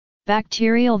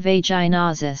Bacterial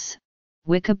vaginosis,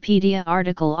 Wikipedia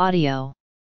article audio.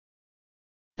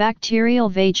 Bacterial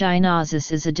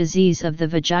vaginosis is a disease of the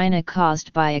vagina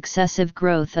caused by excessive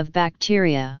growth of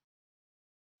bacteria.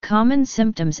 Common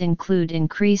symptoms include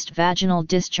increased vaginal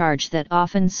discharge that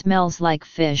often smells like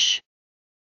fish.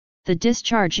 The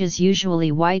discharge is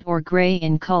usually white or gray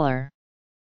in color.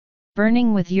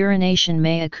 Burning with urination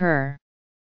may occur.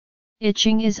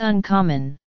 Itching is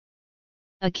uncommon.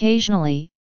 Occasionally,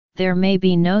 there may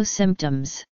be no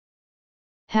symptoms.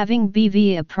 Having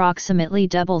BV approximately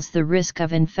doubles the risk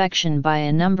of infection by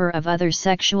a number of other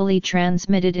sexually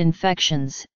transmitted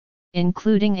infections,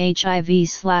 including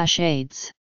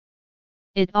HIV/AIDS.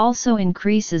 It also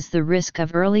increases the risk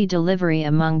of early delivery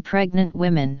among pregnant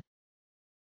women.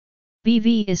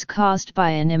 BV is caused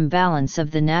by an imbalance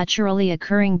of the naturally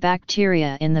occurring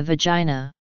bacteria in the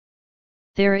vagina.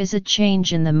 There is a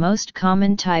change in the most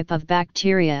common type of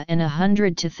bacteria and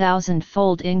 100 to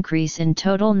 1,000-fold increase in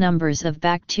total numbers of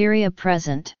bacteria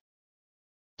present.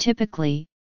 Typically,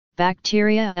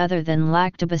 bacteria other than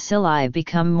lactobacilli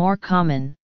become more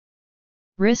common.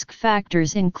 Risk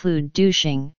factors include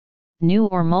douching, new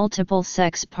or multiple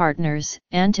sex partners,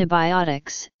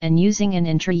 antibiotics, and using an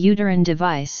intrauterine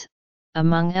device,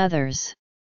 among others.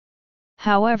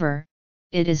 However,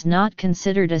 it is not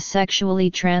considered a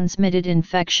sexually transmitted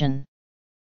infection.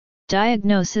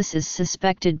 Diagnosis is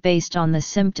suspected based on the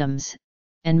symptoms,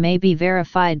 and may be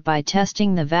verified by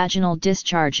testing the vaginal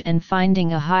discharge and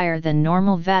finding a higher than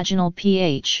normal vaginal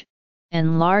pH,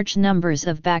 and large numbers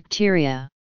of bacteria.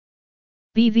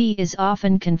 BV is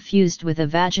often confused with a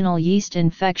vaginal yeast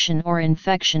infection or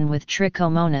infection with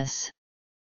Trichomonas.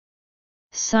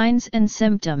 Signs and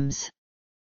symptoms.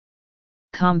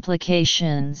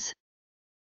 Complications.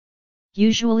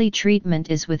 Usually treatment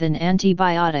is with an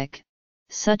antibiotic,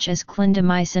 such as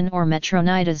clindamycin or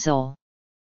metronidazole.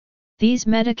 These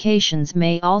medications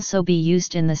may also be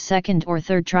used in the second or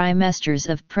third trimesters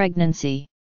of pregnancy.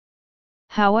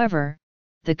 However,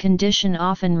 the condition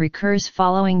often recurs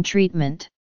following treatment.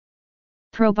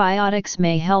 Probiotics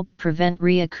may help prevent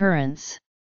reoccurrence.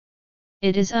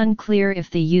 It is unclear if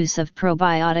the use of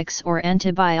probiotics or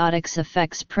antibiotics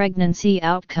affects pregnancy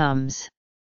outcomes.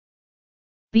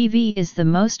 BV is the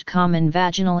most common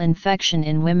vaginal infection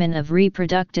in women of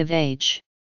reproductive age.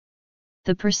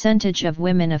 The percentage of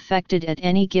women affected at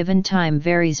any given time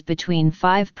varies between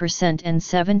 5% and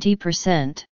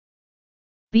 70%.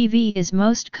 BV is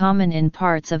most common in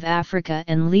parts of Africa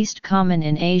and least common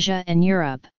in Asia and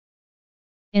Europe.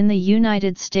 In the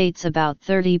United States, about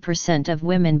 30% of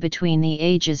women between the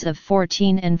ages of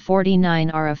 14 and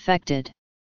 49 are affected.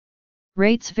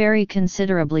 Rates vary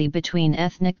considerably between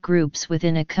ethnic groups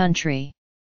within a country.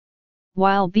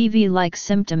 While BV-like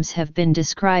symptoms have been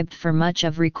described for much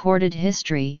of recorded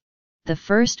history, the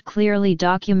first clearly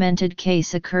documented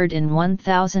case occurred in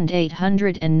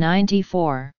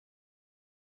 1894.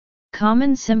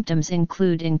 Common symptoms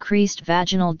include increased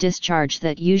vaginal discharge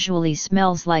that usually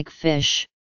smells like fish.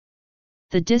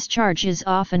 The discharge is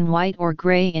often white or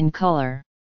gray in color.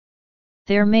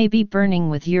 There may be burning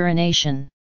with urination.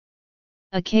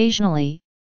 Occasionally,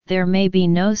 there may be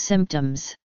no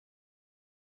symptoms.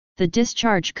 The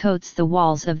discharge coats the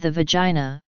walls of the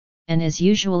vagina, and is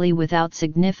usually without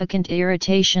significant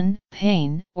irritation,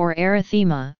 pain, or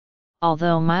erythema,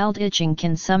 although mild itching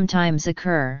can sometimes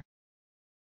occur.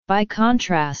 By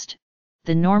contrast,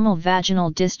 the normal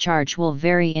vaginal discharge will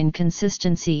vary in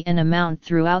consistency and amount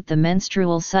throughout the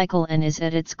menstrual cycle and is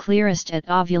at its clearest at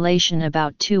ovulation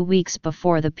about 2 weeks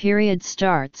before the period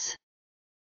starts.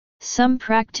 Some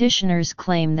practitioners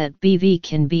claim that BV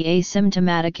can be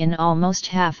asymptomatic in almost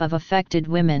half of affected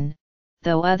women,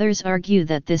 though others argue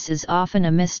that this is often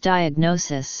a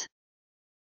misdiagnosis.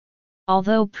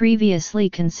 Although previously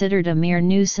considered a mere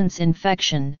nuisance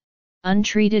infection,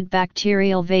 untreated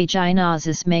bacterial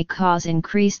vaginosis may cause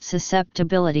increased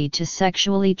susceptibility to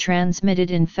sexually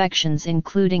transmitted infections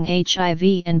including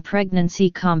HIV and pregnancy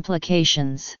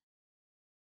complications.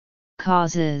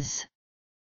 Causes.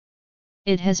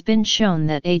 It has been shown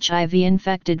that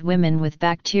HIV-infected women with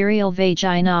bacterial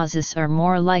vaginosis are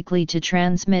more likely to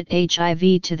transmit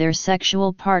HIV to their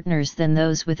sexual partners than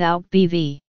those without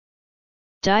BV.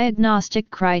 Diagnostic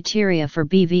criteria for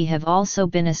BV have also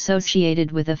been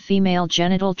associated with a female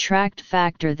genital tract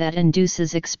factor that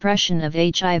induces expression of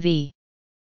HIV.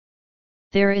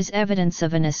 There is evidence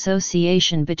of an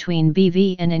association between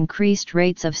BV and increased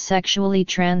rates of sexually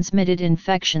transmitted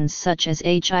infections such as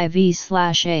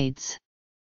HIV/AIDS.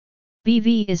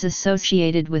 BV is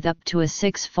associated with up to a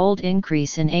 6-fold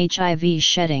increase in HIV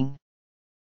shedding.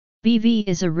 BV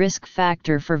is a risk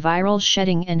factor for viral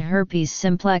shedding and herpes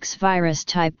simplex virus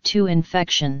type 2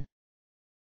 infection.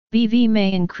 BV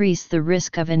may increase the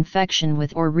risk of infection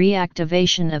with or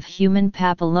reactivation of human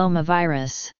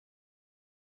papillomavirus.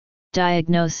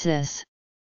 Diagnosis.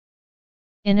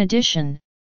 In addition,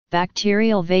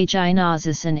 bacterial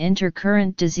vaginosis, an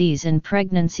intercurrent disease in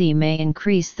pregnancy, may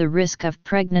increase the risk of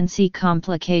pregnancy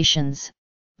complications,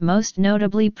 most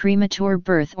notably premature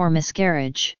birth or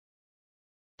miscarriage.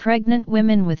 Pregnant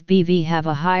women with BV have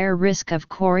a higher risk of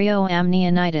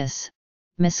chorioamnionitis,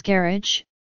 miscarriage,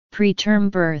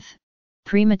 preterm birth,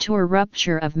 premature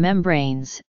rupture of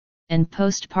membranes, and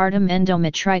postpartum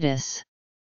endometritis.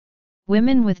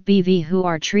 Women with BV who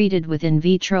are treated with in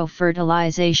vitro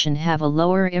fertilization have a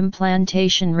lower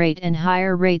implantation rate and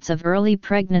higher rates of early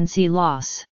pregnancy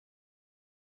loss.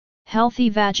 Healthy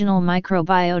vaginal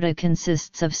microbiota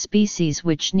consists of species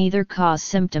which neither cause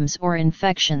symptoms or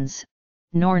infections,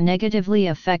 nor negatively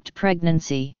affect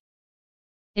pregnancy.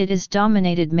 It is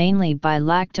dominated mainly by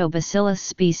lactobacillus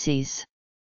species.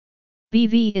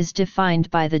 BV is defined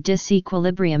by the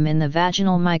disequilibrium in the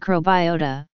vaginal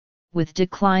microbiota, with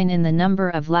decline in the number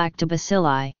of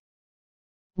lactobacilli.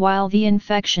 While the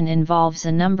infection involves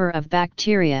a number of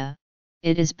bacteria,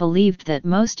 it is believed that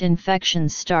most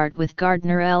infections start with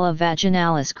Gardnerella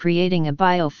vaginalis creating a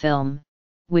biofilm,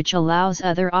 which allows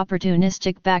other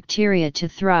opportunistic bacteria to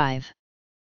thrive.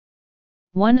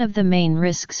 One of the main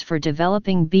risks for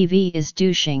developing BV is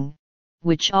douching,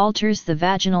 which alters the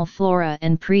vaginal flora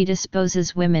and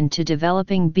predisposes women to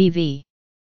developing BV.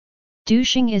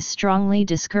 Douching is strongly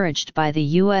discouraged by the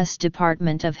U.S.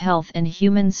 Department of Health and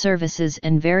Human Services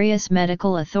and various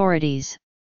medical authorities,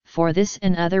 for this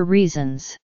and other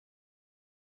reasons.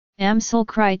 AMSL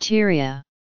criteria.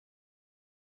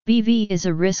 BV is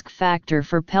a risk factor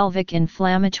for pelvic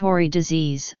inflammatory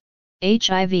disease,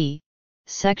 HIV,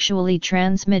 sexually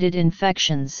transmitted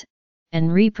infections,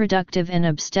 and reproductive and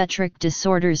obstetric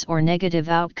disorders or negative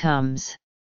outcomes.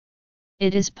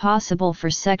 It is possible for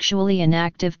sexually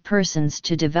inactive persons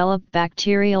to develop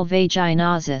bacterial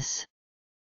vaginosis.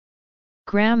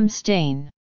 Gram stain.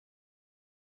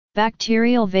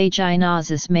 Bacterial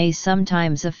vaginosis may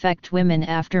sometimes affect women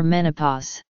after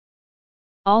menopause.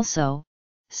 Also,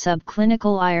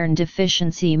 subclinical iron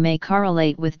deficiency may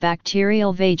correlate with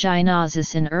bacterial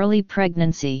vaginosis in early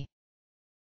pregnancy.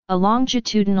 A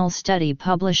longitudinal study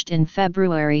published in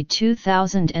February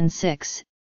 2006,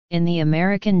 in the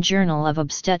American Journal of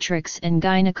Obstetrics and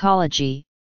Gynecology,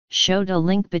 showed a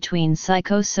link between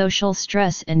psychosocial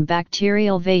stress and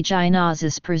bacterial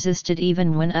vaginosis persisted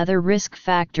even when other risk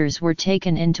factors were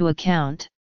taken into account.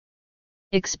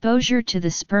 Exposure to the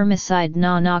spermicide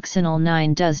nonoxynol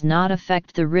 9 does not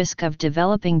affect the risk of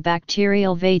developing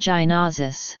bacterial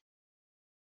vaginosis.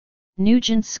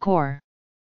 Nugent score.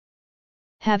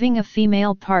 Having a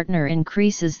female partner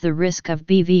increases the risk of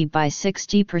BV by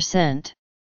 60%.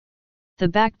 The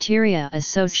bacteria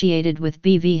associated with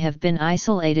BV have been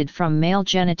isolated from male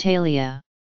genitalia.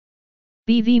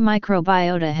 BV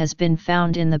microbiota has been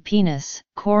found in the penis,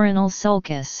 coronal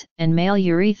sulcus, and male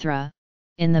urethra,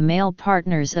 in the male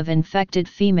partners of infected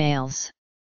females.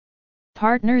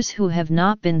 Partners who have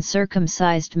not been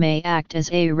circumcised may act as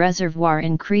a reservoir,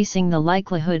 increasing the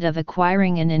likelihood of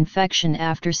acquiring an infection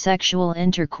after sexual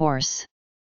intercourse.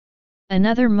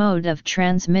 Another mode of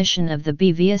transmission of the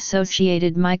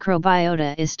BV-associated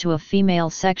microbiota is to a female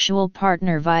sexual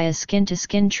partner via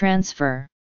skin-to-skin transfer.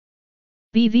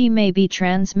 BV may be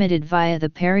transmitted via the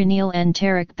perineal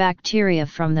enteric bacteria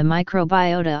from the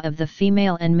microbiota of the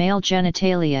female and male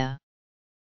genitalia.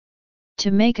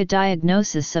 To make a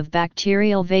diagnosis of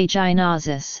bacterial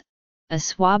vaginosis, a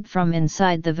swab from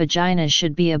inside the vagina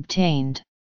should be obtained.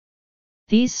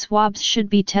 These swabs should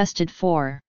be tested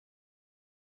for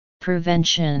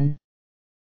prevention.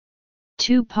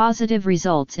 2 positive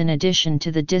results in addition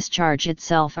to the discharge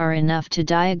itself are enough to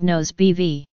diagnose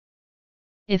BV.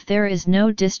 If there is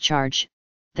no discharge,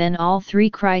 then all 3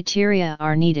 criteria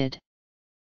are needed.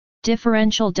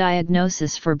 Differential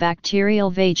diagnosis for bacterial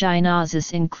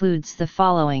vaginosis includes the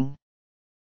following.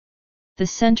 The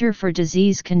Center for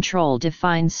Disease Control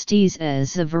defines STIs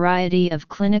as a variety of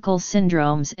clinical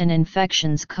syndromes and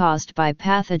infections caused by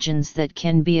pathogens that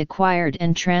can be acquired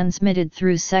and transmitted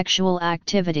through sexual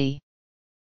activity.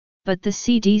 But the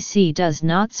CDC does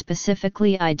not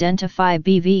specifically identify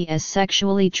BV as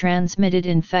sexually transmitted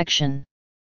infection.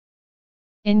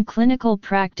 In clinical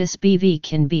practice, BV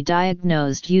can be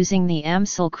diagnosed using the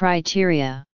AMSL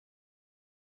criteria.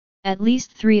 At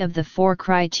least 3 of the 4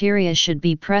 criteria should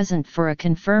be present for a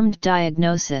confirmed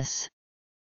diagnosis.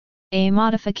 A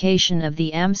modification of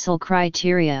the Amsel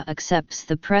criteria accepts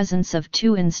the presence of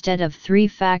 2 instead of 3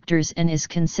 factors and is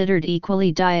considered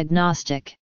equally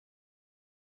diagnostic.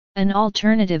 An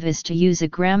alternative is to use a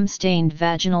gram-stained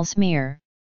vaginal smear,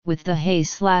 with the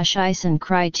Hay/Eisen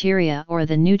criteria or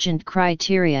the Nugent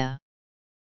criteria.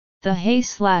 The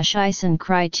Hay/Eisen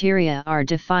criteria are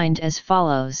defined as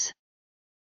follows.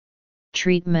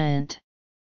 Treatment.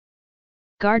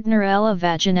 Gardnerella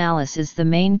vaginalis is the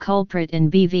main culprit in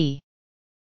BV.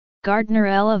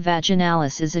 Gardnerella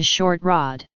vaginalis is a short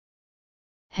rod.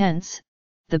 Hence,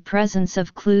 the presence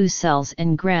of clue cells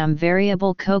and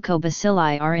gram-variable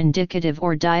cocobacilli are indicative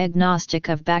or diagnostic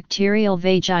of bacterial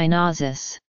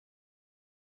vaginosis.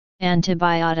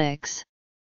 Antibiotics.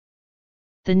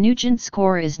 The Nugent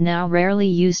score is now rarely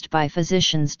used by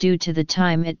physicians due to the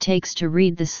time it takes to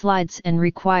read the slides and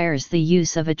requires the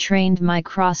use of a trained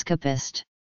microscopist.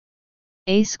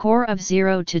 A score of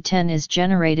 0 to 10 is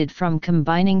generated from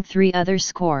combining 3 other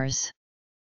scores.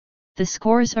 The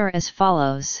scores are as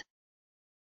follows.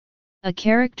 A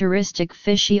characteristic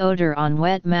fishy odor on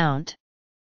wet mount.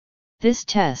 This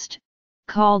test,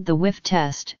 called the whiff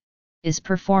test, is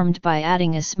performed by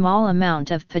adding a small amount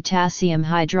of potassium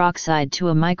hydroxide to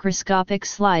a microscopic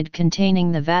slide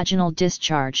containing the vaginal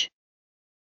discharge.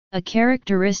 A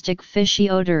characteristic fishy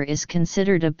odor is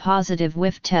considered a positive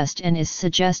whiff test and is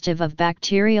suggestive of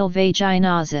bacterial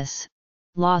vaginosis,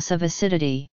 loss of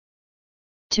acidity.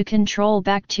 To control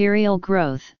bacterial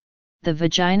growth, the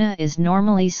vagina is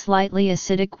normally slightly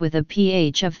acidic with a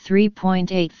pH of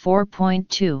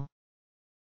 3.8–4.2.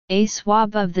 A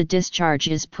swab of the discharge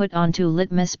is put onto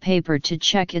litmus paper to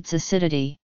check its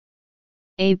acidity.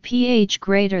 A pH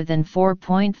greater than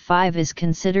 4.5 is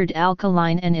considered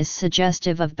alkaline and is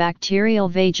suggestive of bacterial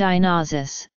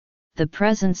vaginosis, the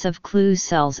presence of clue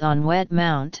cells on wet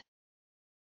mount.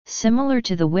 Similar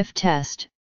to the whiff test,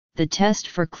 the test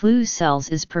for clue cells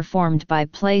is performed by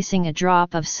placing a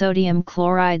drop of sodium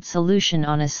chloride solution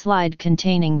on a slide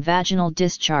containing vaginal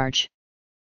discharge.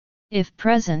 If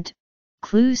present,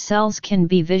 clue cells can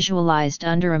be visualized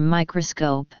under a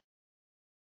microscope.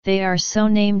 They are so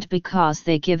named because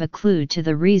they give a clue to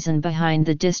the reason behind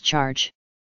the discharge.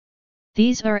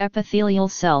 These are epithelial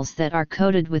cells that are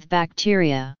coated with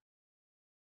bacteria.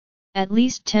 At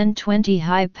least 10–20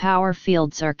 high-power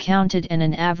fields are counted and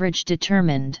an average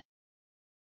determined.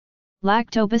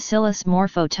 Lactobacillus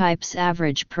morphotypes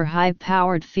average per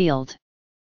high-powered field.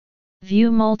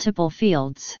 View multiple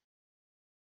fields.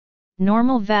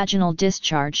 Normal vaginal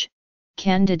discharge,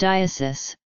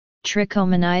 candidiasis,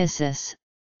 trichomoniasis,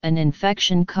 an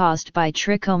infection caused by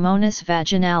Trichomonas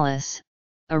vaginalis,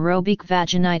 aerobic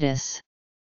vaginitis.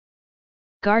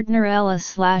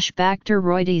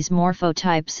 Gardnerella/Bacteroides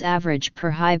morphotypes average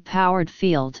per high-powered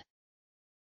field.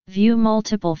 View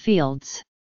multiple fields.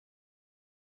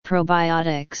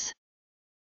 Probiotics.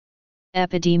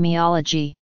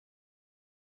 Epidemiology.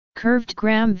 Curved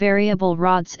gram-variable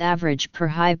rods average per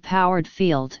high-powered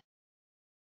field.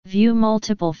 View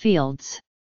multiple fields.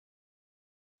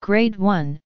 Grade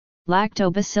 1,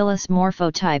 Lactobacillus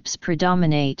morphotypes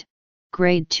predominate.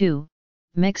 Grade 2,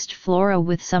 mixed flora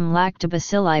with some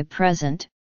lactobacilli present,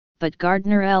 but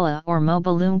Gardnerella or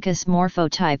Mobiluncus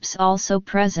morphotypes also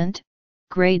present.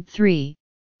 Grade 3,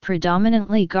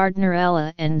 predominantly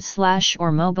Gardnerella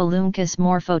and/or Mobiluncus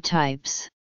morphotypes.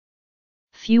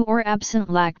 Few or absent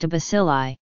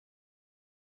lactobacilli.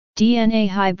 DNA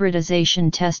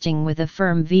hybridization testing with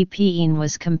Affirm VPN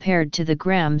was compared to the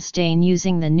gram stain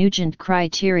using the Nugent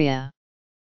criteria.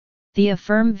 The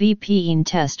Affirm VPN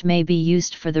test may be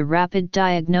used for the rapid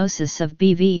diagnosis of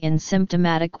BV in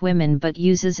symptomatic women but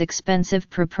uses expensive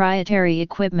proprietary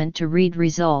equipment to read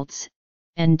results,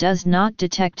 and does not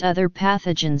detect other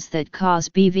pathogens that cause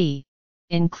BV,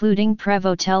 including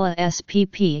Prevotella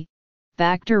spp,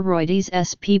 Bacteroides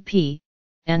spp,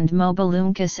 and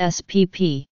Mobiluncus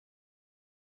spp.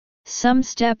 Some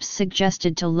steps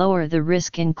suggested to lower the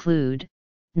risk include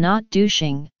not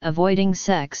douching, avoiding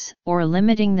sex, or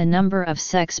limiting the number of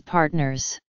sex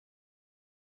partners.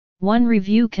 One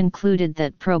review concluded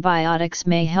that probiotics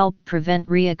may help prevent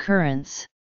reoccurrence.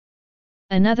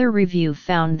 Another review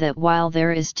found that while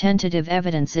there is tentative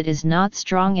evidence, it is not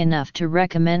strong enough to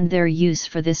recommend their use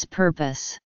for this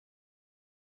purpose.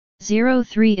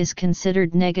 0.3 is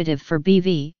considered negative for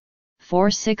BV,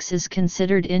 4.6 is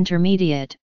considered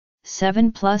intermediate,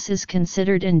 7+ is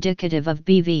considered indicative of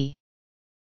BV.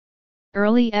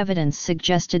 Early evidence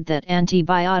suggested that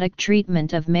antibiotic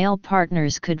treatment of male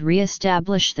partners could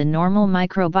re-establish the normal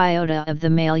microbiota of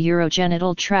the male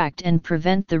urogenital tract and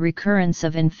prevent the recurrence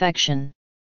of infection.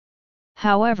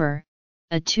 However,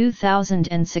 A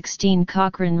 2016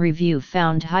 Cochrane review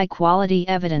found high-quality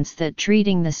evidence that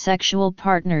treating the sexual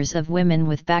partners of women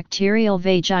with bacterial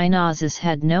vaginosis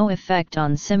had no effect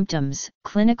on symptoms,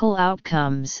 clinical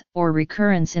outcomes, or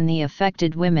recurrence in the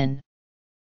affected women.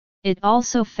 It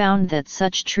also found that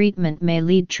such treatment may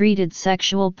lead treated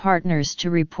sexual partners to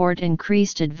report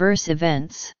increased adverse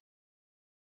events.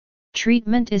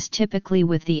 Treatment is typically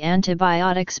with the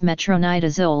antibiotics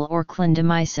metronidazole or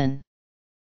clindamycin.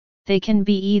 They can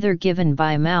be either given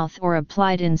by mouth or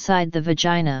applied inside the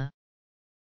vagina.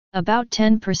 About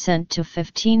 10% to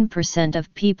 15%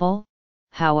 of people,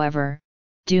 however,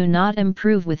 do not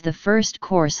improve with the first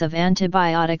course of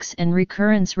antibiotics, and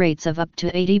recurrence rates of up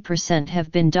to 80%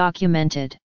 have been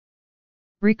documented.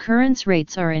 Recurrence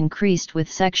rates are increased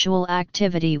with sexual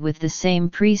activity with the same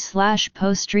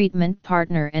pre/post-treatment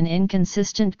partner and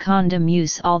inconsistent condom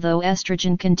use, although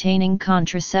estrogen-containing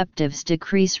contraceptives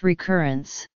decrease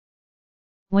recurrence.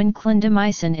 When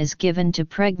clindamycin is given to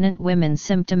pregnant women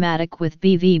symptomatic with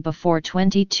BV before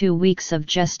 22 weeks of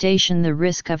gestation, the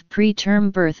risk of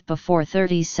preterm birth before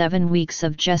 37 weeks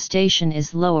of gestation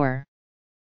is lower.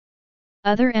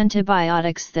 Other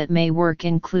antibiotics that may work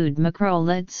include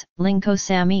macrolides,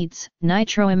 lincosamides,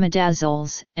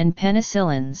 nitroimidazoles, and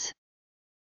penicillins.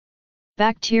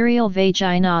 Bacterial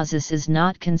vaginosis is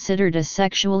not considered a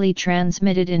sexually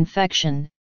transmitted infection,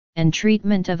 and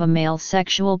treatment of a male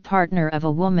sexual partner of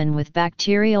a woman with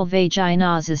bacterial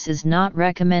vaginosis is not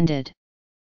recommended.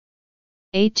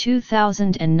 A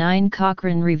 2009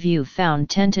 Cochrane review found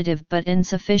tentative but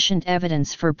insufficient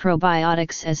evidence for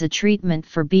probiotics as a treatment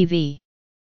for BV.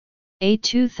 A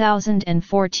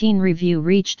 2014 review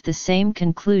reached the same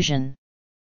conclusion.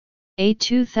 A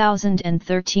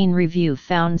 2013 review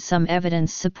found some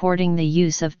evidence supporting the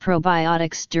use of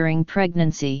probiotics during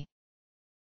pregnancy.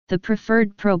 The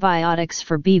preferred probiotics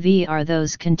for BV are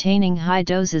those containing high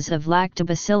doses of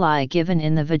lactobacilli given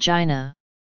in the vagina.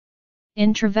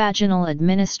 Intravaginal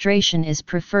administration is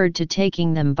preferred to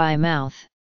taking them by mouth.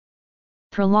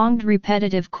 Prolonged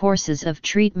repetitive courses of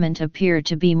treatment appear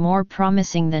to be more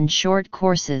promising than short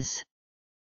courses.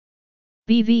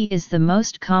 BV is the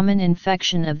most common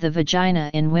infection of the vagina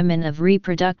in women of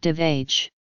reproductive age.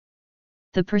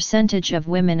 The percentage of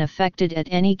women affected at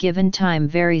any given time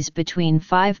varies between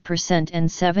 5% and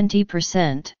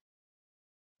 70%.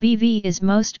 BV is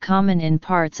most common in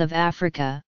parts of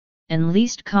Africa, and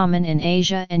least common in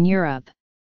Asia and Europe.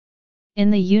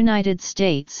 In the United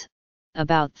States,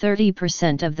 about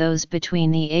 30% of those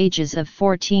between the ages of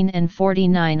 14 and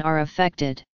 49 are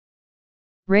affected.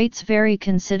 Rates vary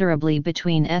considerably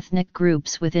between ethnic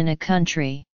groups within a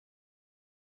country.